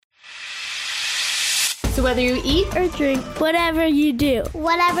So whether you eat or drink, Whatever you do.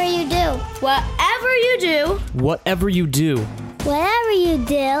 Whatever you do. whatever you do, Whatever you do. Whatever you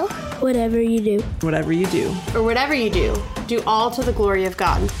do. Whatever you do. Whatever you do. or whatever you do all to the glory of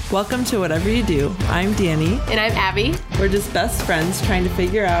God. Welcome to Whatever You Do. I'm Danny. And I'm Abby. We're just best friends trying to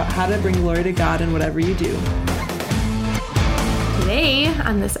figure out how to bring glory to God in whatever you do. Today,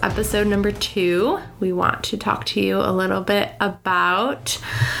 on this episode number 2, we want to talk to you a little bit about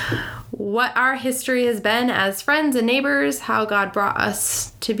what our history has been as friends and neighbors, how God brought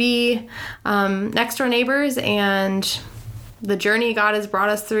us to be next door neighbors, and the journey God has brought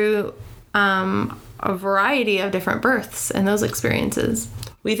us through a variety of different births and those experiences.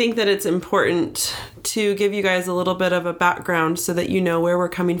 We think that it's important to give you guys a little bit of a background so that you know where we're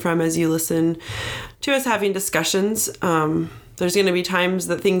coming from as you listen to us having discussions. There's going to be times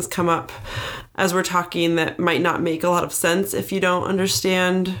that things come up as we're talking that might not make a lot of sense if you don't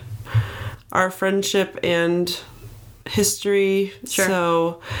understand our friendship and history. Sure.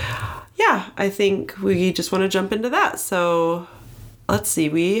 So, yeah, I think we just want to jump into that. So, let's see.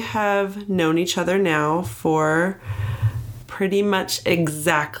 We have known each other now for pretty much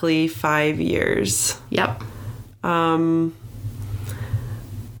exactly 5 years. Yep.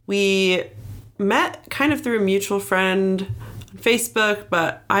 We met kind of through a mutual friend on Facebook,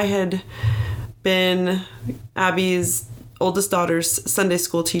 but I had been Abby's oldest daughter's Sunday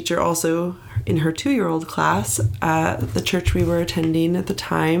school teacher also in her 2-year-old class at the church we were attending at the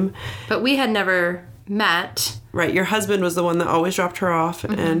time. But we had never met. Right, your husband was the one that always dropped her off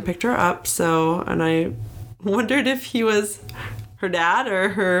and picked her up, and I wondered if he was her dad or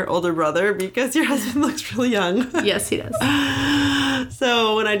her older brother because your husband looks really young. Yes, he does.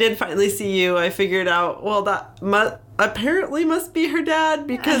 So when I did finally see you, I figured out, well, that apparently must be her dad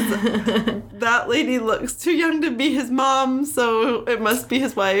because that lady looks too young to be his mom, so it must be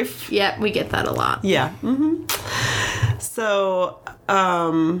his wife. Yep, we get that a lot. Yeah. Mm-hmm. So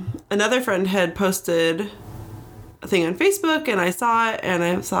another friend had posted a thing on Facebook, and I saw it, and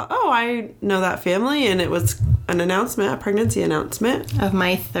I thought, oh, I know that family, and it was an announcement, a pregnancy announcement. Of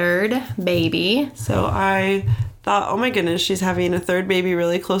my 3rd baby. So I thought, oh my goodness, she's having a 3rd baby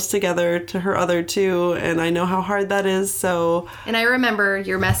really close together to her other 2, and I know how hard that is, so... And I remember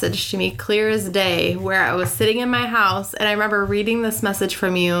your message to me clear as day, where I was sitting in my house, and I remember reading this message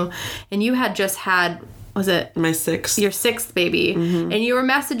from you, and you had just had... Was it? My 6th. Your 6th baby. Mm-hmm. And you were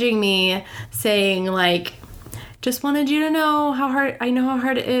messaging me saying, like, just wanted you to know how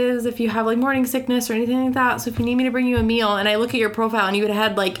hard it is if you have, like, morning sickness or anything like that. So if you need me to bring you a meal. And I look at your profile and you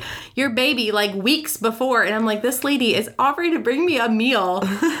had, like, your baby, like, weeks before. And I'm like, this lady is offering to bring me a meal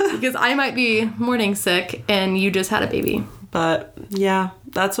because I might be morning sick and you just had a baby. But, yeah,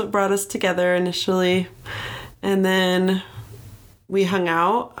 that's what brought us together initially. And then we hung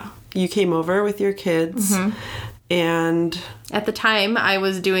out. You came over with your kids, and... At the time, I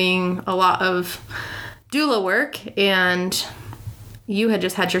was doing a lot of doula work, and you had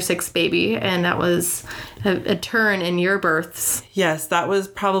just had your 6th baby, and that was a turn in your births. Yes, that was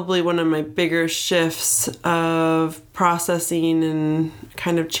probably one of my bigger shifts of processing and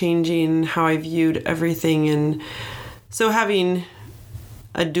kind of changing how I viewed everything. And so having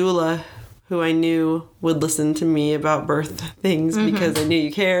a doula who I knew would listen to me about birth things because I knew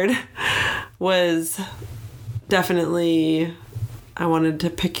you cared, was definitely, I wanted to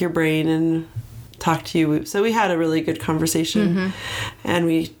pick your brain and talk to you. So we had a really good conversation, and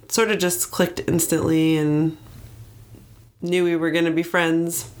we sort of just clicked instantly and knew we were going to be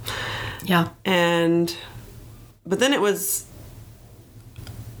friends. Yeah. But then it was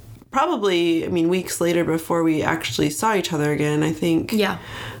probably, weeks later before we actually saw each other again, I think. Yeah.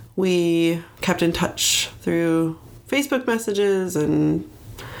 We kept in touch through Facebook messages and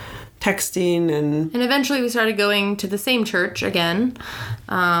texting, and eventually we started going to the same church again.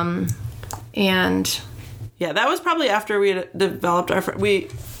 And yeah, that was probably after we had developed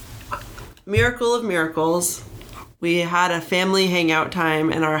miracle of miracles. We had a family hangout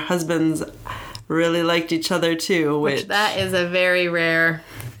time, and our husbands really liked each other too, which that is a very rare.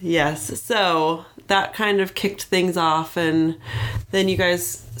 Yes. So that kind of kicked things off, and then you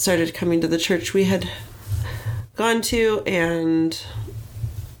guys started coming to the church we had gone to, and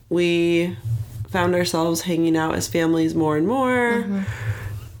we found ourselves hanging out as families more and more.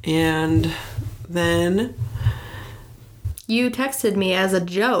 And then you texted me as a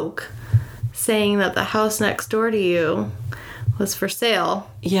joke saying that the house next door to you was for sale.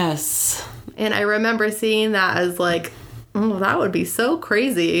 Yes. And I remember seeing that as like, oh, that would be so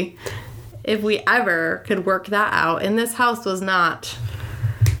crazy if we ever could work that out. And this house was not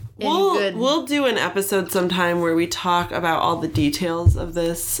We'll do an episode sometime where we talk about all the details of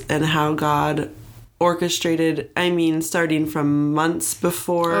this and how God orchestrated. I mean, starting from months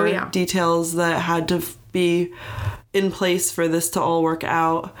before, Oh, yeah. details that had to be in place for this to all work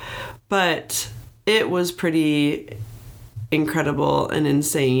out. But it was pretty incredible and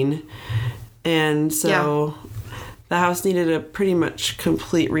insane. And so the house needed a pretty much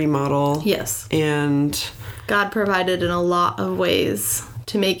complete remodel. Yes. And God provided in a lot of ways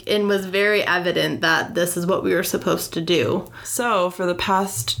to make, and was very evident that this is what we were supposed to do. so for the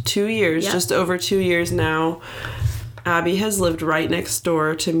past 2 years, Yep. just over 2 years now, Abby has lived right next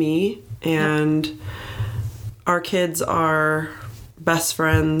door to me, and our kids are best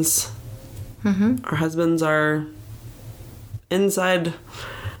friends. Our husbands are inside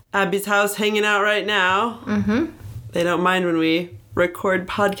Abby's house hanging out right now. They don't mind when we record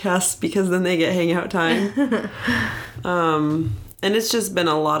podcasts because then they get hangout time. And it's just been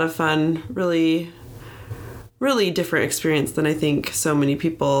a lot of fun. Really, really different experience than I think so many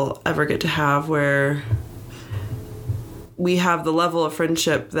people ever get to have, where we have the level of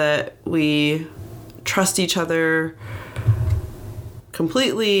friendship that we trust each other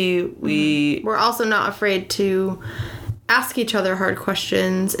completely. We're also not afraid to ask each other hard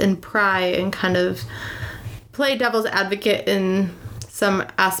questions and pry and kind of play devil's advocate in some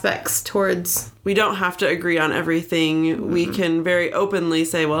aspects towards. We don't have to agree on everything. We can very openly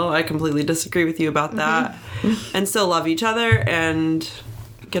say, well, I completely disagree with you about that, and still love each other and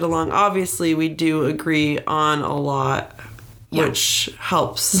get along. Obviously, we do agree on a lot, which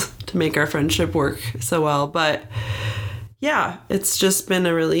helps to make our friendship work so well. But yeah, it's just been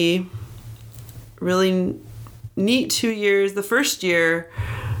a really, really neat 2 years. The first year,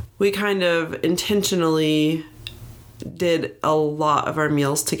 we kind of intentionally did a lot of our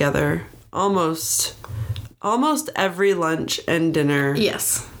meals together. Almost every lunch and dinner.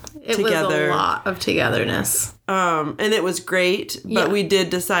 Yes. It Together. was a lot of togetherness. And it was great, but Yeah. we did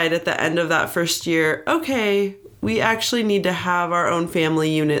decide at the end of that first year, okay, we actually need to have our own family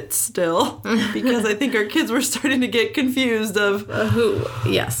units still, because I think our kids were starting to get confused of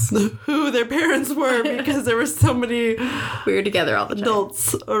Yes. who their parents were, because there were so many We were together all the time.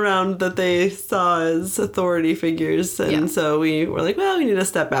 adults around that they saw as authority figures. And Yeah. so we were like, well, we need to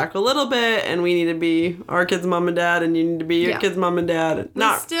step back a little bit, and we need to be our kids' mom and dad, and you need to be your Yeah. kids' mom and dad. We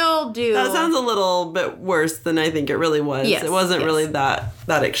still do. That sounds a little bit worse than I think it really was. Yes, It wasn't yes. really that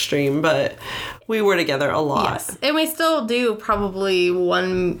extreme, but we were together a lot. Yes. And we still do probably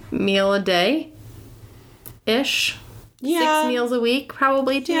one meal a day ish. Yeah. 6 meals a week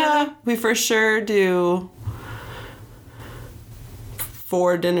probably Yeah. together. We for sure do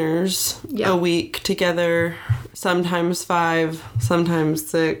 4 dinners Yeah. a week together, sometimes 5, sometimes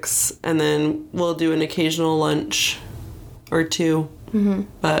 6, and then we'll do an occasional lunch or 2.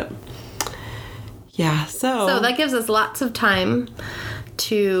 But yeah, So that gives us lots of time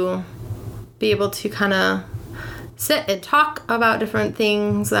to be able to kind of sit and talk about different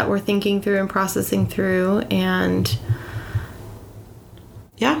things that we're thinking through and processing through. And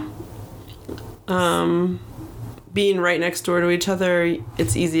yeah. Being right next door to each other,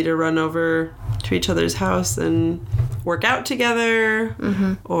 it's easy to run over to each other's house and work out together,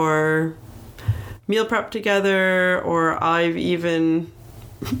 or meal prep together, or I've even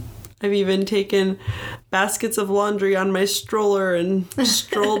taken baskets of laundry on my stroller and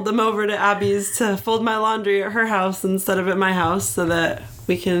strolled them over to Abby's to fold my laundry at her house instead of at my house, so that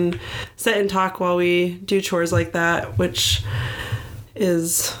we can sit and talk while we do chores like that, which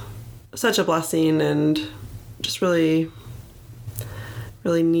is such a blessing and just really,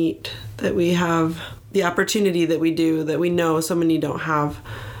 really neat that we have the opportunity that we do, that we know so many don't have.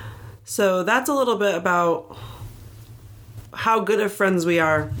 So that's a little bit about how good of friends we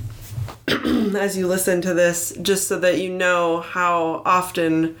are as you listen to this, just so that you know how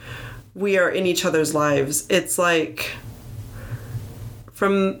often we are in each other's lives. It's like,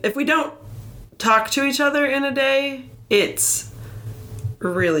 if we don't talk to each other in a day, it's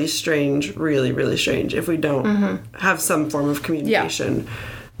really strange, really, really strange if we don't have some form of communication,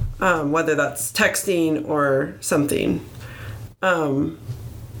 whether that's texting or something. So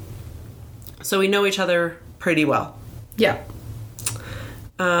we know each other pretty well. yeah.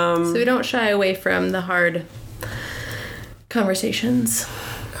 So we don't shy away from the hard conversations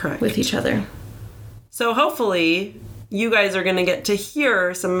Correct. with each other. So hopefully you guys are going to get to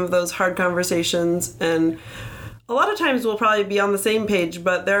hear some of those hard conversations, and a lot of times we'll probably be on the same page,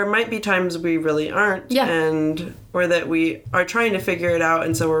 but there might be times we really aren't. Yeah. Or that we are trying to figure it out,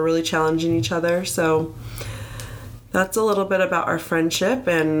 and so we're really challenging each other. So that's a little bit about our friendship.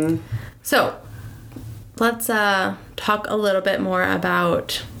 And So let's talk a little bit more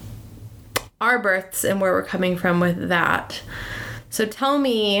about our births and where we're coming from with that. So tell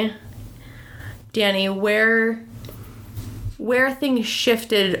me, Danny, where things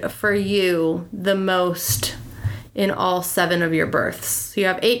shifted for you the most in all 7 of your births? So you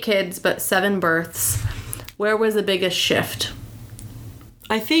have 8 kids, but 7 births. Where was the biggest shift?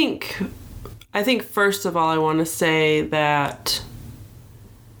 I think first of all, I want to say that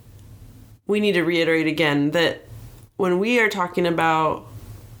we need to reiterate again that when we are talking about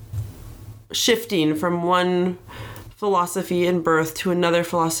shifting from one philosophy in birth to another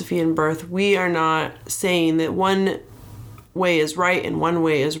philosophy in birth, we are not saying that one way is right and one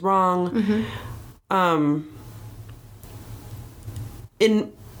way is wrong.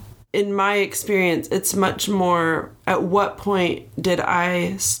 In my experience, it's much more, at what point did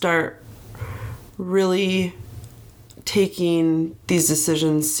I start really taking these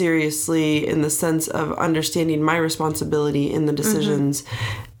decisions seriously in the sense of understanding my responsibility in the decisions,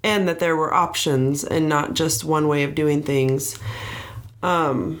 and that there were options and not just one way of doing things.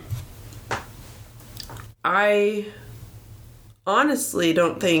 I honestly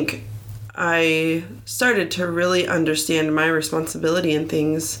don't think I started to really understand my responsibility in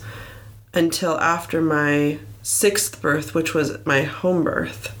things until after my 6th birth, which was my home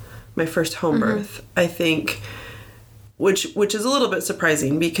birth, my first home birth, I think, which is a little bit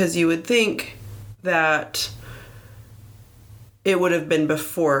surprising because you would think that it would have been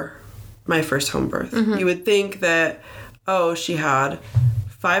before my first home birth. You would think that, oh, she had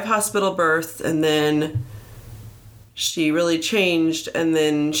 5 hospital births and then she really changed and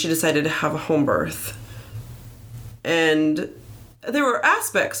then she decided to have a home birth. And there were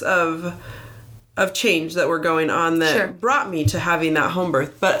aspects of change that were going on that brought me to having that home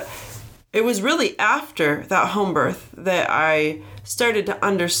birth. But it was really after that home birth that I started to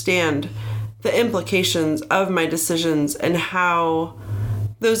understand the implications of my decisions and how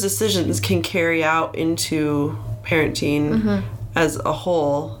those decisions can carry out into parenting as a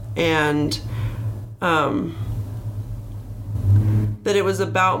whole. And that it was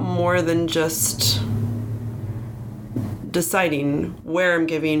about more than just deciding where I'm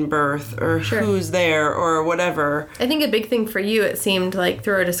giving birth or who's there or whatever. I think a big thing for you, it seemed like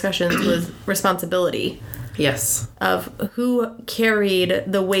through our discussions, was responsibility. Yes. Of who carried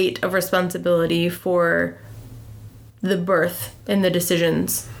the weight of responsibility for the birth and the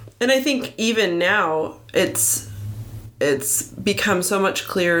decisions. And I think even now it's become so much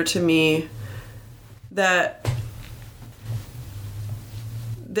clearer to me that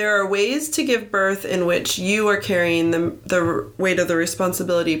there are ways to give birth in which you are carrying the weight of the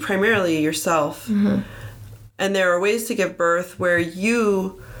responsibility, primarily yourself. And there are ways to give birth where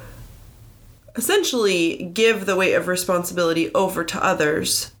you essentially give the weight of responsibility over to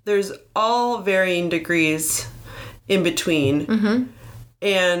others. There's all varying degrees in between.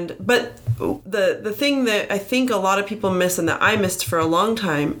 But the thing that I think a lot of people miss and that I missed for a long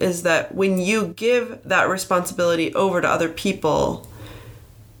time is that when you give that responsibility over to other people,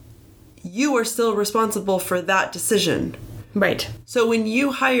 you are still responsible for that decision. Right. So when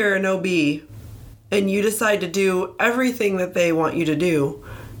you hire an OB and you decide to do everything that they want you to do,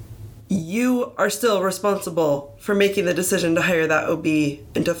 you are still responsible for making the decision to hire that OB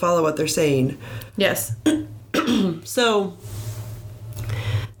and to follow what they're saying. Yes. So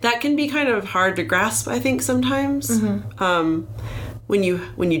that can be kind of hard to grasp, I think, sometimes. When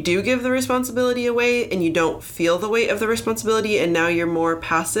you do give the responsibility away and you don't feel the weight of the responsibility, and now you're more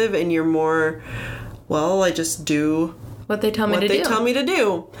passive and you're more, well, I just do what they tell me to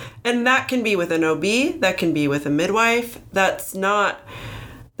do. And that can be with an OB, that can be with a midwife. That's not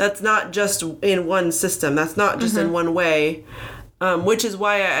just in one system. That's not just in one way. Which is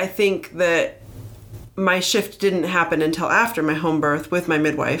why I think that my shift didn't happen until after my home birth with my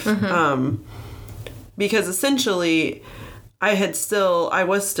midwife. Because essentially I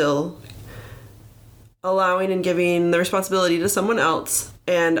was still allowing and giving the responsibility to someone else.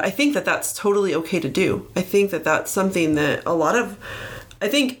 And I think that that's totally okay to do. I think that that's something that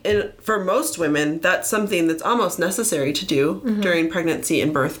for most women, that's something that's almost necessary to do during pregnancy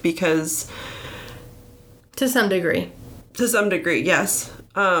and birth, because to some degree, yes.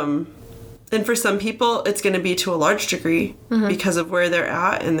 And for some people, it's going to be to a large degree because of where they're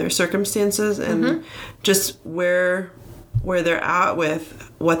at and their circumstances and just where they're at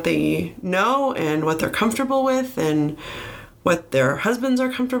with what they know and what they're comfortable with and what their husbands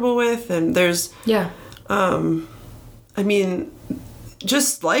are comfortable with. And there's,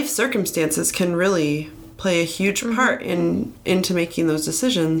 just life circumstances can really play a huge part into making those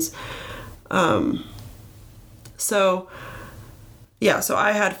decisions. So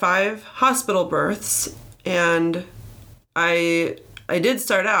I had 5 hospital births, and I did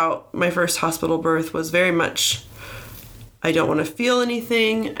start out, my first hospital birth was very much I don't want to feel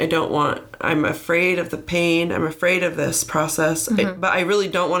anything. I'm afraid of the pain. I'm afraid of this process. But I really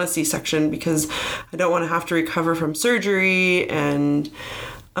don't want a C-section because I don't want to have to recover from surgery. And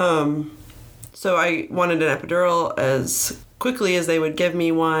so I wanted an epidural as quickly as they would give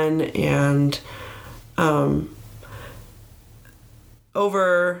me one. And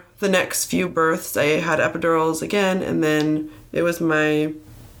over the next few births, I had epidurals again. And then it was my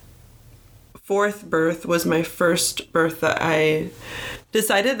fourth birth was my first birth that I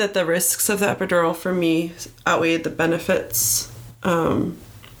decided that the risks of the epidural for me outweighed the benefits for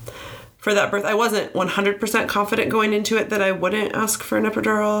that birth. I wasn't 100% confident going into it that I wouldn't ask for an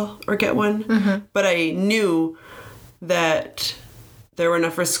epidural or get one, but I knew that there were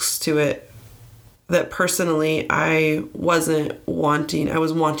enough risks to it that personally I was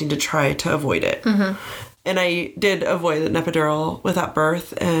wanting to try to avoid it. And I did avoid an epidural with that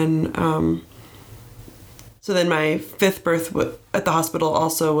birth. And so then my fifth birth at the hospital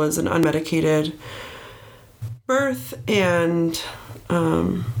also was an unmedicated birth. And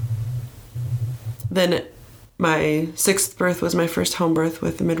then my sixth birth was my first home birth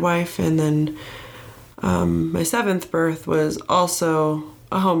with the midwife. And then my seventh birth was also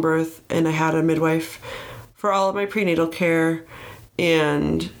a home birth. And I had a midwife for all of my prenatal care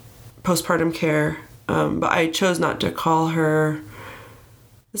and postpartum care. But I chose not to call her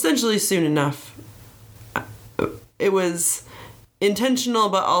essentially soon enough. It was intentional,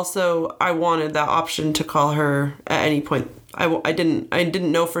 but also I wanted that option to call her at any point. I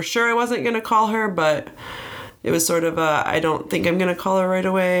didn't know for sure I wasn't going to call her, but it was sort of I don't think I'm going to call her right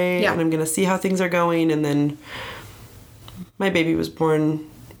away, and I'm going to see how things are going. And then my baby was born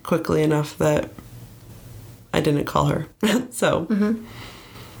quickly enough that I didn't call her. So,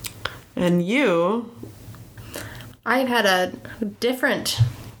 and you? I've had a different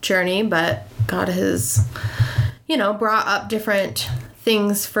journey, but God has, brought up different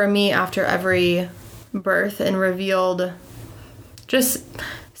things for me after every birth and revealed just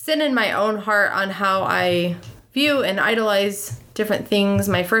sin in my own heart on how I view and idolize different things.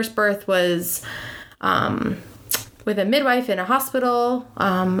 My first birth was with a midwife in a hospital.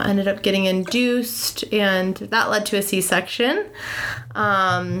 I ended up getting induced, and that led to a C-section.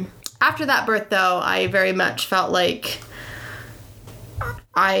 After that birth, though, I very much felt like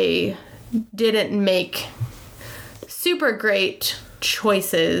I didn't make super great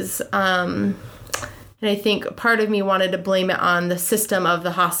choices. And I think part of me wanted to blame it on the system of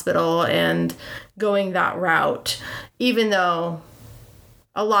the hospital and going that route, even though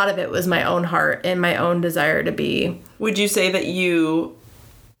a lot of it was my own heart and my own desire to be. Would you say that you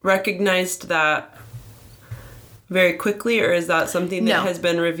recognized that very quickly, or is that something that has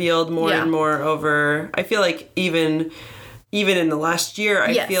been revealed more and more over? I feel like even in the last year,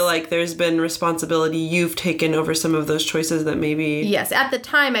 I feel like there's been responsibility you've taken over some of those choices that maybe... Yes, at the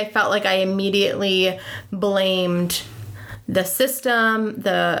time, I felt like I immediately blamed the system,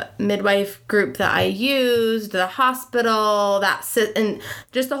 the midwife group that I used, the hospital, and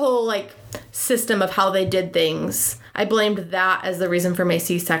just the whole, system of how they did things. I blamed that as the reason for my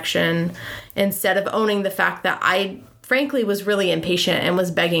C-section instead of owning the fact that I frankly was really impatient and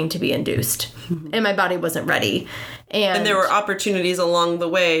was begging to be induced, and my body wasn't ready. And there were opportunities along the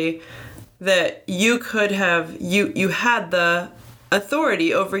way that you could have, you had the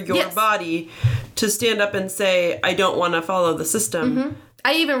authority over your body to stand up and say, I don't want to follow the system.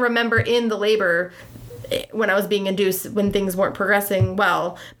 I even remember in the labor, when I was being induced, when things weren't progressing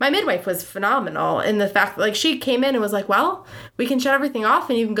well, my midwife was phenomenal in the fact that, she came in and was like, well, we can shut everything off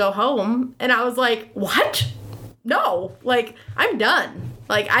and you can go home. And I was like, what? No, I'm done.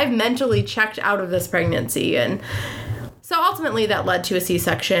 I've mentally checked out of this pregnancy. And so ultimately that led to a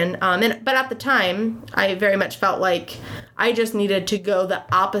C-section. But at the time, I very much felt like I just needed to go the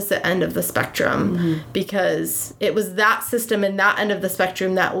opposite end of the spectrum because it was that system and that end of the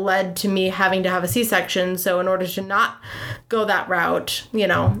spectrum that led to me having to have a C-section. So in order to not go that route,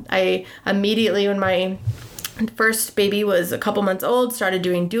 I immediately, when my first baby was a couple months old, started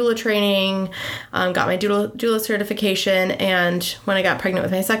doing doula training, got my doula certification, and when I got pregnant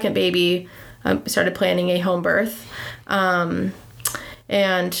with my second baby, started planning a home birth. And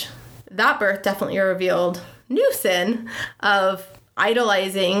that birth definitely revealed new sin of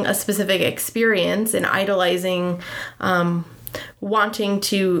idolizing a specific experience and idolizing wanting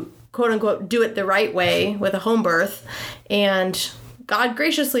to, quote unquote, do it the right way with a home birth. And God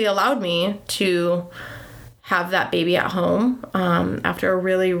graciously allowed me to have that baby at home after a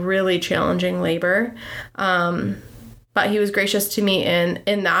really, really challenging labor. But he was gracious to me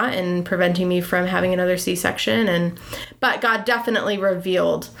in that and preventing me from having another C-section. But God definitely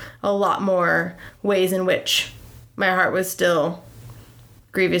revealed a lot more ways in which my heart was still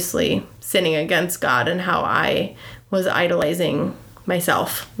grievously sinning against God and how I was idolizing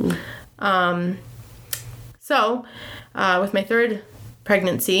myself. So with my third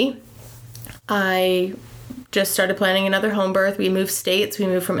pregnancy, I just started planning another home birth. We moved states. We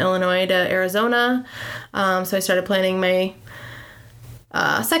moved from Illinois to Arizona. So I started planning my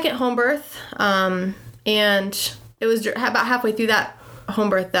second home birth. And it was about halfway through that home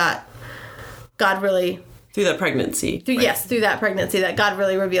birth that God really... Through that pregnancy. Through that pregnancy that God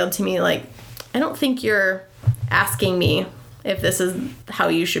really revealed to me, like, I don't think you're asking me if this is how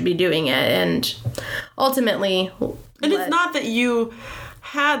you should be doing it. And ultimately... And it's not that you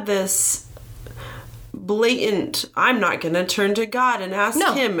had this blatant, I'm not going to turn to God and ask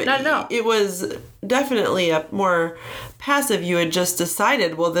him. No. It was definitely a more passive. You had just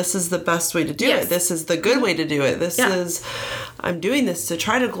decided, well, this is the best way to do it. This is the good way to do it. This is, I'm doing this to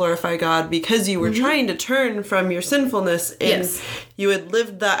try to glorify God, because you were trying to turn from your sinfulness, and you had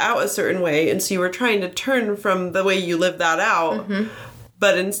lived that out a certain way. And so you were trying to turn from the way you lived that out.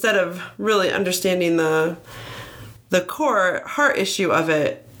 But instead of really understanding the core heart issue of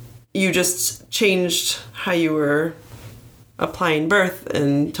it, you just changed how you were applying birth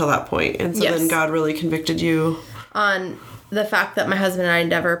until that point. And so then God really convicted you on the fact that my husband and I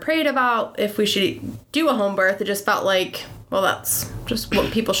never prayed about if we should do a home birth. It just felt like, well, that's just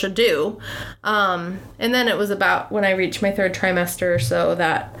what people should do. And then it was about when I reached my third trimester or so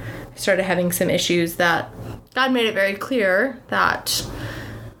that I started having some issues that God made it very clear that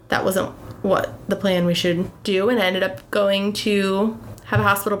that wasn't what the plan we should do. And I ended up going to have a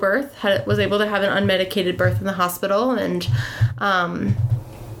hospital birth. Was able to have an unmedicated birth in the hospital, and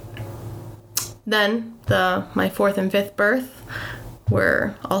then my fourth and fifth birth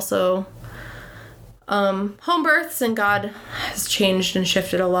were also home births, and God has changed and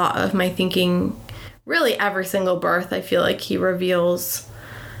shifted a lot of my thinking. Really, every single birth, I feel like He reveals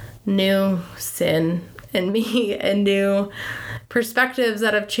new sin in me and new perspectives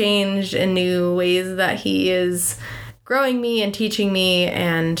that have changed and new ways that He is growing me and teaching me.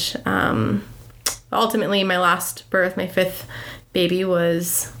 And ultimately, my last birth, my fifth baby,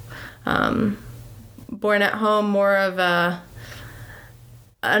 was born at home, more of a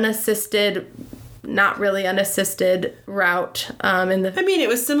unassisted, not really unassisted route. It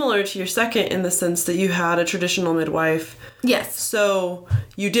was similar to your second in the sense that you had a traditional midwife. Yes. So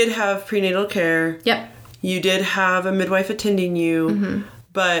you did have prenatal care. Yep. You did have a midwife attending you,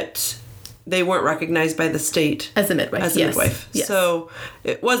 but they weren't recognized by the state as a midwife. Yes. So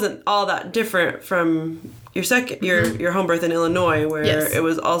it wasn't all that different from your second, your home birth in Illinois, where it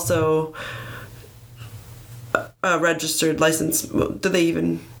was also a registered license. Do they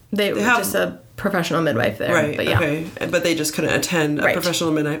even? They were just a professional midwife there. Right. But okay. But they just couldn't attend. A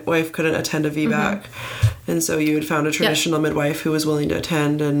professional midwife couldn't attend a VBAC. And so you had found a traditional midwife who was willing to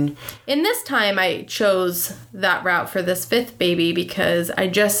attend. And in this time, I chose that route for this fifth baby because I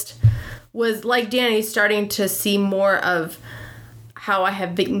just was, like Danny, starting to see more of how I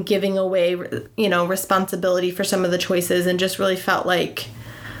have been giving away, responsibility for some of the choices, and just really felt like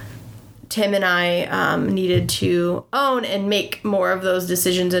Tim and I needed to own and make more of those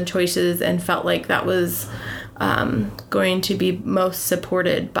decisions and choices, and felt like that was going to be most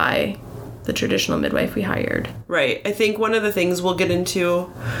supported by the traditional midwife we hired. Right. I think one of the things we'll get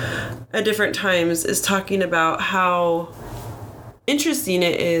into at different times is talking about how interesting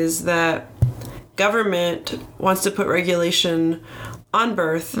it is that government wants to put regulation on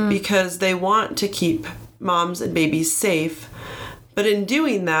birth because they want to keep moms and babies safe. But in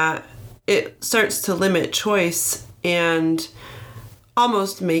doing that, it starts to limit choice and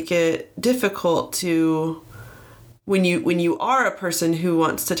almost make it difficult to, when you are a person who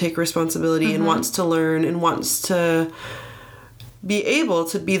wants to take responsibility and wants to learn and wants to be able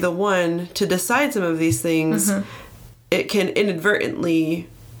to be the one to decide some of these things, it can inadvertently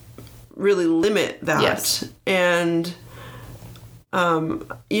really limit that. Yes. And one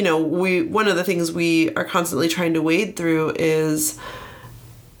of the things we are constantly trying to wade through is,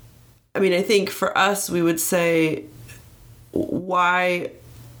 I think for us, we would say, why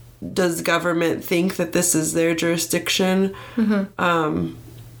does government think that this is their jurisdiction?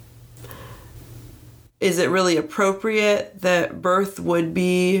 Is it really appropriate that birth would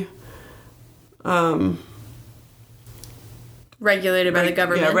be regulated by the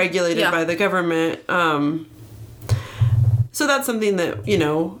government? Yeah, regulated by the government. So that's something that,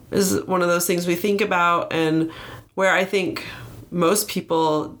 is one of those things we think about, and where I think most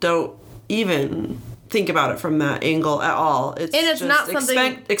people don't even think about it from that angle at all. It's just not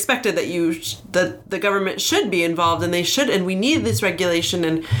something expected that that the government should be involved, and they should, and we need this regulation,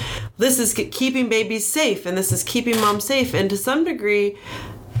 and this is keeping babies safe and this is keeping mom safe. And to some degree,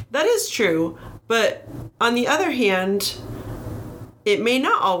 that is true. But on the other hand, it may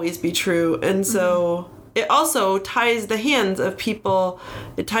not always be true. And so it also ties the hands of people,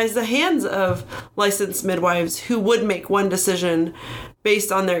 it ties the hands of licensed midwives who would make one decision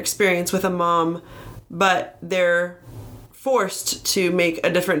based on their experience with a mom, but they're forced to make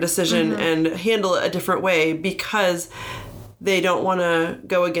a different decision and handle it a different way because they don't want to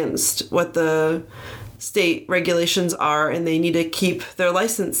go against what the state regulations are and they need to keep their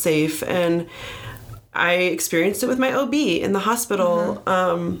license safe. And I experienced it with my OB in the hospital.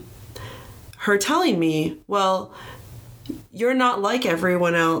 Her telling me, well, you're not like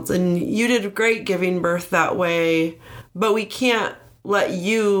everyone else and you did great giving birth that way, but we can't let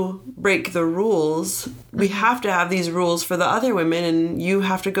you break the rules. We have to have these rules for the other women and you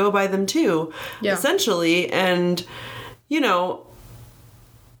have to go by them too, essentially. And, you know,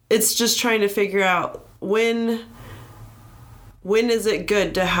 it's just trying to figure out when is it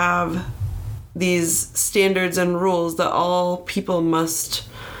good to have these standards and rules that all people must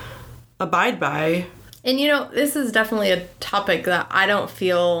abide by. And you know, this is definitely a topic that I don't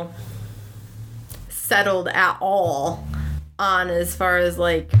feel settled at all on, as far as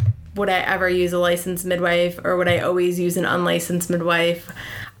like, would I ever use a licensed midwife or would I always use an unlicensed midwife?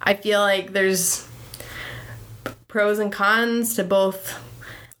 I feel like there's pros and cons to both.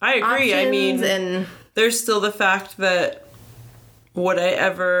 I agree. I mean, and there's still the fact that would I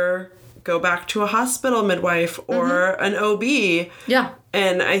ever go back to a hospital midwife or an OB? Yeah.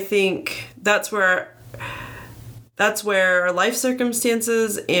 And I think that's where our life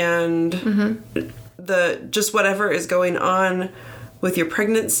circumstances and the just whatever is going on with your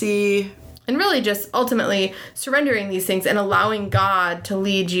pregnancy. And really just ultimately surrendering these things and allowing God to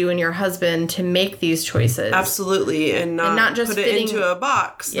lead you and your husband to make these choices. Absolutely. And not just put it into a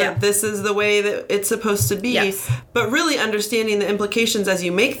box that this is the way that it's supposed to be. Yes. But really understanding the implications as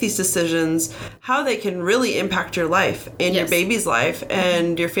you make these decisions, how they can really impact your life and your baby's life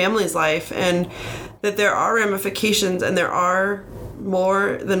and your family's life, and that there are ramifications and there are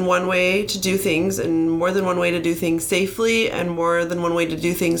more than one way to do things and more than one way to do things safely and more than one way to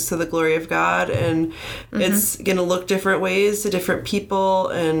do things to the glory of God. And it's going to look different ways to different people.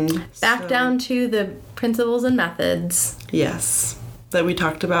 And back down to the principles and methods. Yes. That we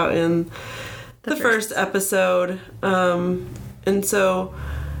talked about in the first episode. And so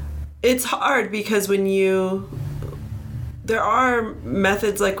it's hard because there are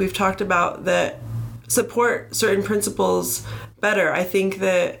methods like we've talked about that support certain principles better. I think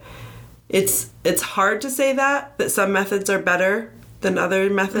that it's hard to say that some methods are better than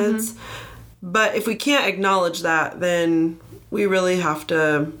other methods. But if we can't acknowledge that, then we really have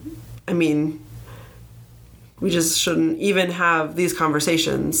to, we just shouldn't even have these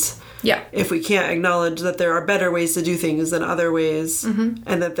conversations. Yeah. If we can't acknowledge that there are better ways to do things than other ways, and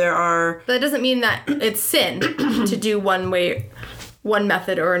that there are... That doesn't mean that it's sin to do one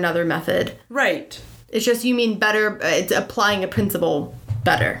method or another method. Right. It's just you mean better, it's applying a principle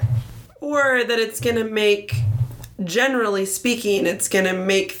better. Or that it's going to make, generally speaking, it's going to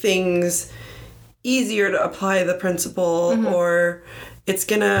make things easier to apply the principle, or it's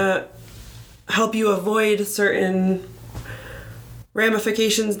going to help you avoid certain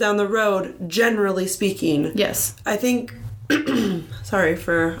ramifications down the road, generally speaking. Yes. I think, sorry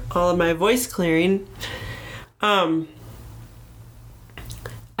for all of my voice clearing,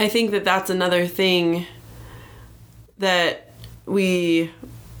 I think that that's another thing that we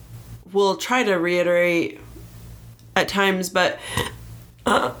will try to reiterate at times, but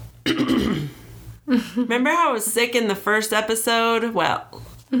remember how I was sick in the first episode? Well,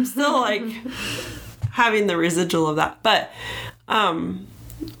 I'm still like having the residual of that. But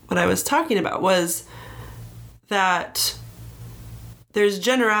what I was talking about was that there's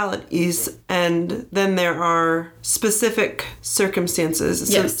generalities and then there are specific circumstances,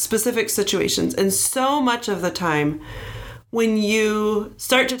 specific situations. And so much of the time when you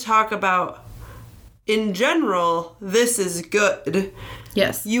start to talk about, in general, this is good,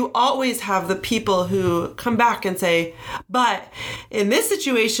 yes, you always have the people who come back and say, but in this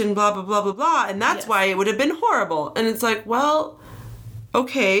situation, blah, blah, blah, blah, blah, and that's why it would have been horrible. And it's like, well,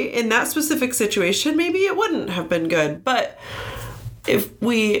 okay, in that specific situation, maybe it wouldn't have been good. But if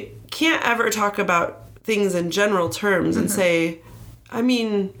we can't ever talk about things in general terms and say,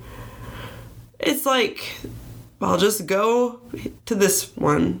 it's like, I'll just go to this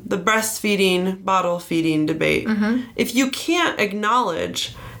one, the breastfeeding, bottle feeding debate. If you can't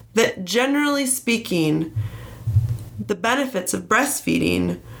acknowledge that generally speaking, the benefits of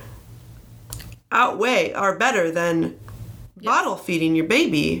breastfeeding are better than bottle feeding your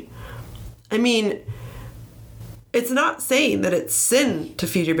baby, I mean, it's not saying that it's sin to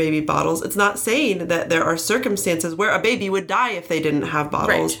feed your baby bottles. It's not saying that there are circumstances where a baby would die if they didn't have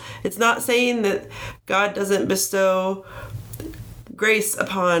bottles. Right. It's not saying that God doesn't bestow grace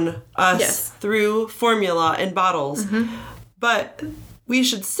upon us Yes. through formula and bottles. But we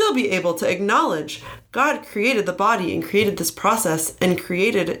should still be able to acknowledge God created the body and created this process and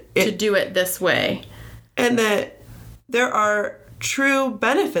created it, To do it this way. and that there are true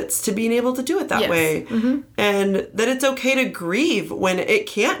benefits to being able to do it that Yes. way, and that it's okay to grieve when it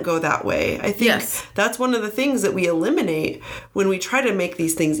can't go that way. I think Yes. that's one of the things that we eliminate when we try to make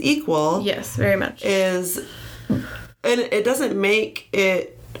these things equal. Yes, very much. Is, and it doesn't make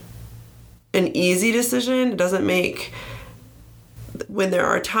it an easy decision. It doesn't make, when there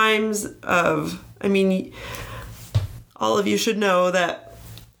are times of, I mean, all of you should know that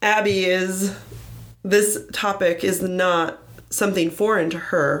this topic is not something foreign to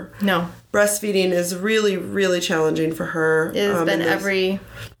her. No. Breastfeeding is really, really challenging for her. It has been and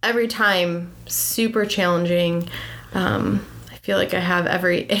every time super challenging. I feel like I have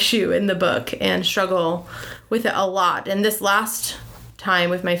every issue in the book and struggle with it a lot. And this last time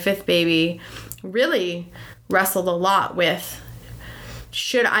with my 5th baby, really wrestled a lot with,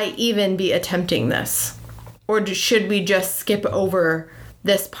 should I even be attempting this? Or should we just skip over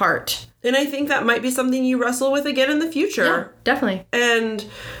this part? And I think that might be something you wrestle with again in the future. Yeah, definitely. And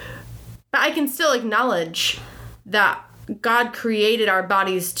But I can still acknowledge that God created our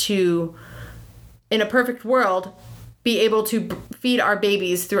bodies to, in a perfect world, be able to feed our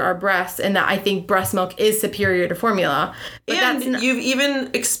babies through our breasts, and that I think breast milk is superior to formula. But and you've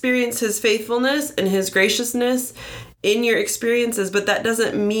even experienced his faithfulness and his graciousness in your experiences, but that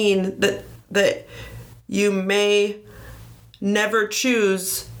doesn't mean that you may never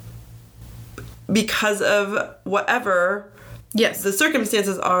choose, because of whatever yes, the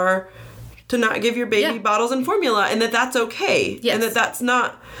circumstances are, to not give your baby bottles and formula, and that's okay. Yes. And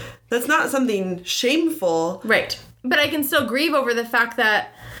that's not something shameful. right. But I can still grieve over the fact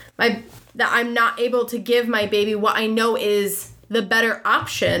that I'm not able to give my baby what I know is the better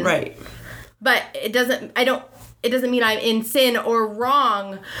option. Right. But it doesn't mean I'm in sin or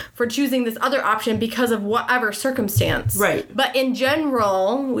wrong for choosing this other option because of whatever circumstance. Right. But in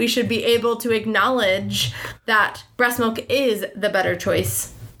general, we should be able to acknowledge that breast milk is the better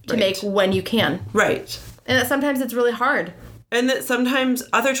choice to make when you can. Right. And that sometimes it's really hard. And that sometimes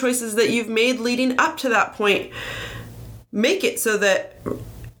other choices that you've made leading up to that point make it so that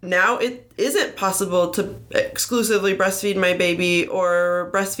now it isn't possible to exclusively breastfeed my baby or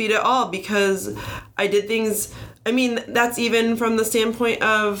breastfeed at all because I did things. I mean, that's even from the standpoint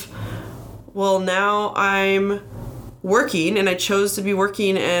of, well, now I'm working and I chose to be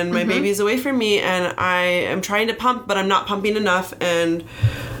working and my baby's away from me and I am trying to pump, but I'm not pumping enough and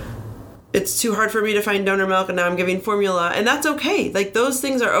it's too hard for me to find donor milk and now I'm giving formula, and that's okay. Like, those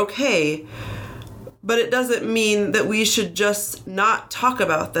things are okay. But it doesn't mean that we should just not talk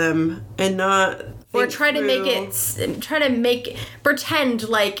about them and not Or pretend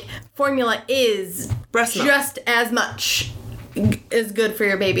like formula is Breast milk. just as much is good for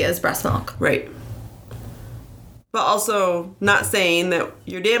your baby as breast milk. Right. But also not saying that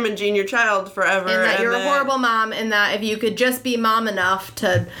you're damaging your child forever. And that you're a horrible mom, and that if you could just be mom enough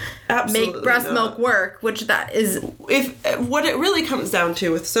to Absolutely make breast not. milk work, which that is... If what it really comes down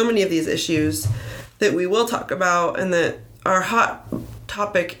to with so many of these issues that we will talk about and that are hot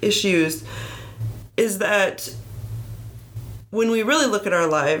topic issues is that when we really look at our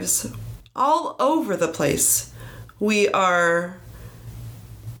lives, all over the place, we are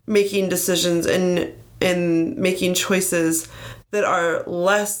making decisions and making choices that are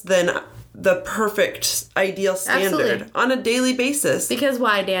less than the perfect ideal standard Absolutely. on a daily basis. Because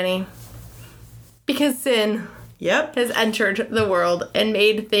why, Danny? Because sin Yep. has entered the world and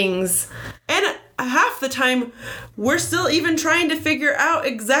made things... And half the time, we're still even trying to figure out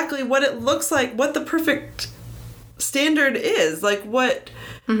exactly what it looks like, what the perfect standard is. Like, what...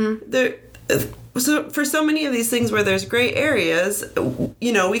 So for so many of these things where there's gray areas,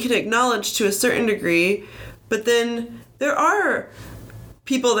 you know, we can acknowledge to a certain degree, but then there are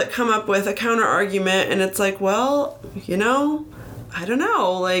people that come up with a counter argument, and it's like, well, you know, I don't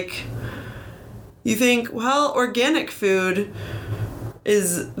know. Like, you think, well, organic food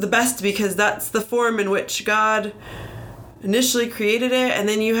is the best because that's the form in which God initially created it, and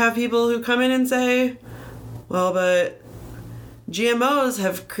then you have people who come in and say, well, but GMOs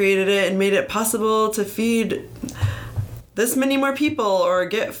have created it and made it possible to feed this many more people or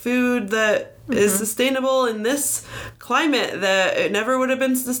get food that is sustainable in this climate that it never would have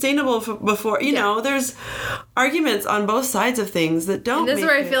been sustainable before. You know, there's arguments on both sides of things that don't. And this is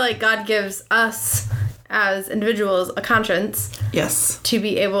where I feel like God gives us as individuals a conscience. Yes. To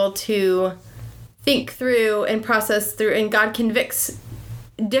be able to think through and process through, and God convicts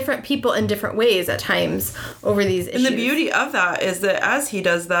different people in different ways at times over these issues. And the beauty of that is that as he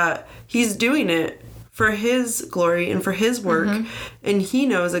does that, he's doing it for his glory and for his work, and he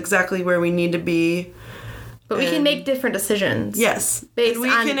knows exactly where we need to be. But we can make different decisions. Yes. Based and we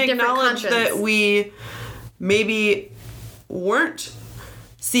on can different acknowledge conscience. that we maybe weren't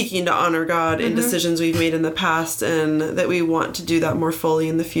seeking to honor God in decisions we've made in the past, and that we want to do that more fully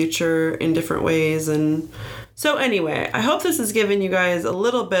in the future in different ways. And so anyway, I hope this has given you guys a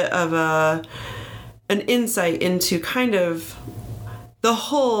little bit of an insight into kind of the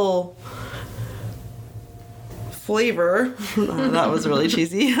whole flavor. That was really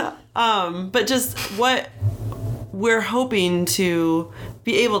cheesy. But just what we're hoping to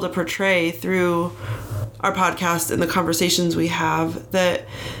be able to portray through our podcast and the conversations we have, that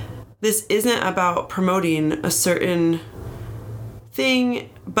this isn't about promoting a certain thing,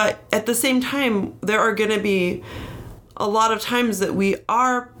 but at the same time, there are going to be a lot of times that we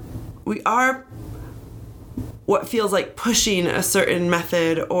are what feels like pushing a certain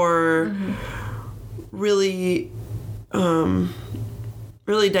method or really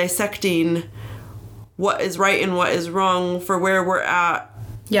dissecting what is right and what is wrong for where we're at.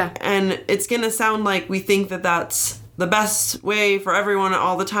 Yeah. And it's going to sound like we think that that's the best way for everyone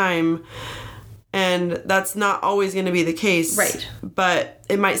all the time. And that's not always going to be the case. Right. But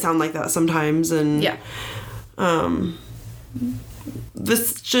it might sound like that sometimes. And yeah.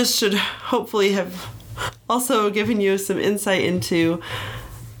 This just should hopefully have also given you some insight into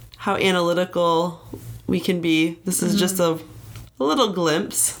how analytical we can be. This is just a little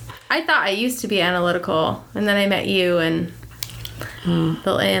glimpse. I thought I used to be analytical, and then I met you, and the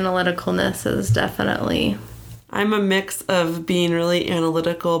analyticalness is definitely... I'm a mix of being really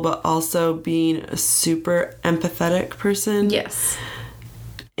analytical, but also being a super empathetic person. Yes.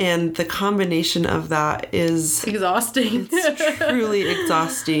 And the combination of that is... exhausting. It's truly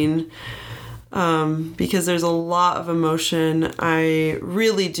exhausting. Because there's a lot of emotion. I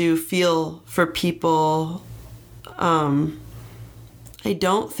really do feel for people. I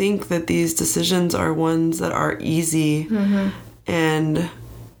don't think that these decisions are ones that are easy. And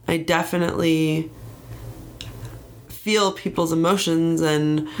I definitely feel people's emotions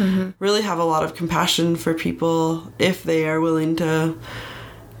and really have a lot of compassion for people if they are willing to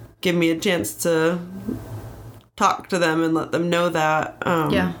give me a chance to talk to them and let them know that.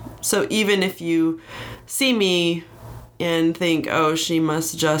 Yeah. So even if you see me and think, oh, she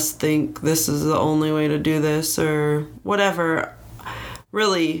must just think this is the only way to do this or whatever,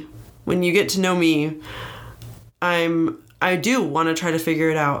 really, when you get to know me, I do want to try to figure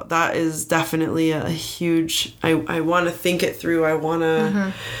it out. That is definitely a huge... I want to think it through. I want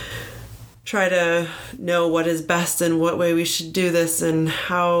to try to know what is best and what way we should do this and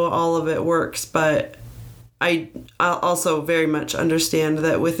how all of it works. But I also very much understand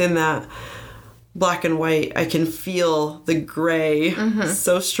that within that black and white, I can feel the gray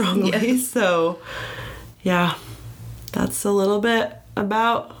so strongly. Yes. So, yeah, that's a little bit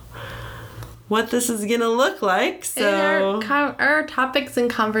about what this is going to look like. So And our topics and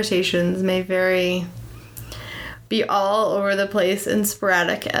conversations may be all over the place and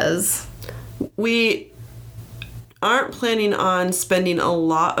sporadic, as we aren't planning on spending a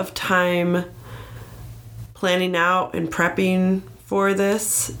lot of time planning out and prepping for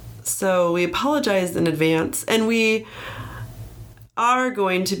this. So we apologize in advance, and we are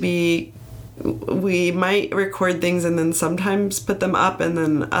going to be... we might record things and then sometimes put them up and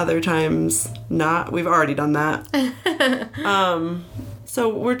then other times not. We've already done that. So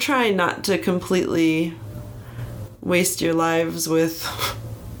we're trying not to completely waste your lives with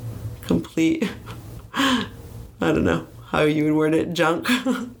complete, I don't know how you would word it,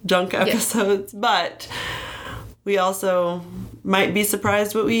 junk episodes. But we also might be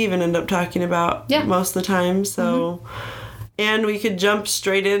surprised what we even end up talking about most of the time. So, and we could jump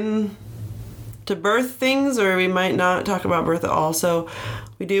straight in to birth things, or we might not talk about birth at all. So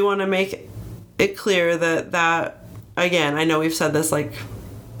we do want to make it clear that again, I know we've said this like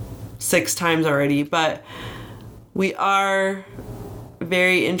 6 times already, but we are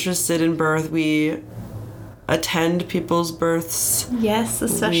very interested in birth. We attend people's births. yes,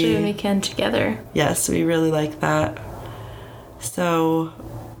 especially when we can together. Yes, we really like that. So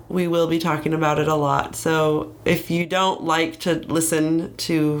we will be talking about it a lot. So if you don't like to listen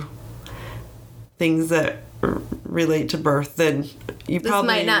to things that relate to birth, then you This probably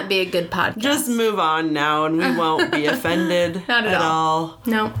might not be a good podcast. just move on now, and we won't be offended Not at all.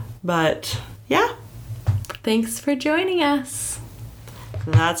 No. But yeah, Thanks for joining us.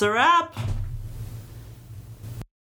 that's a wrap.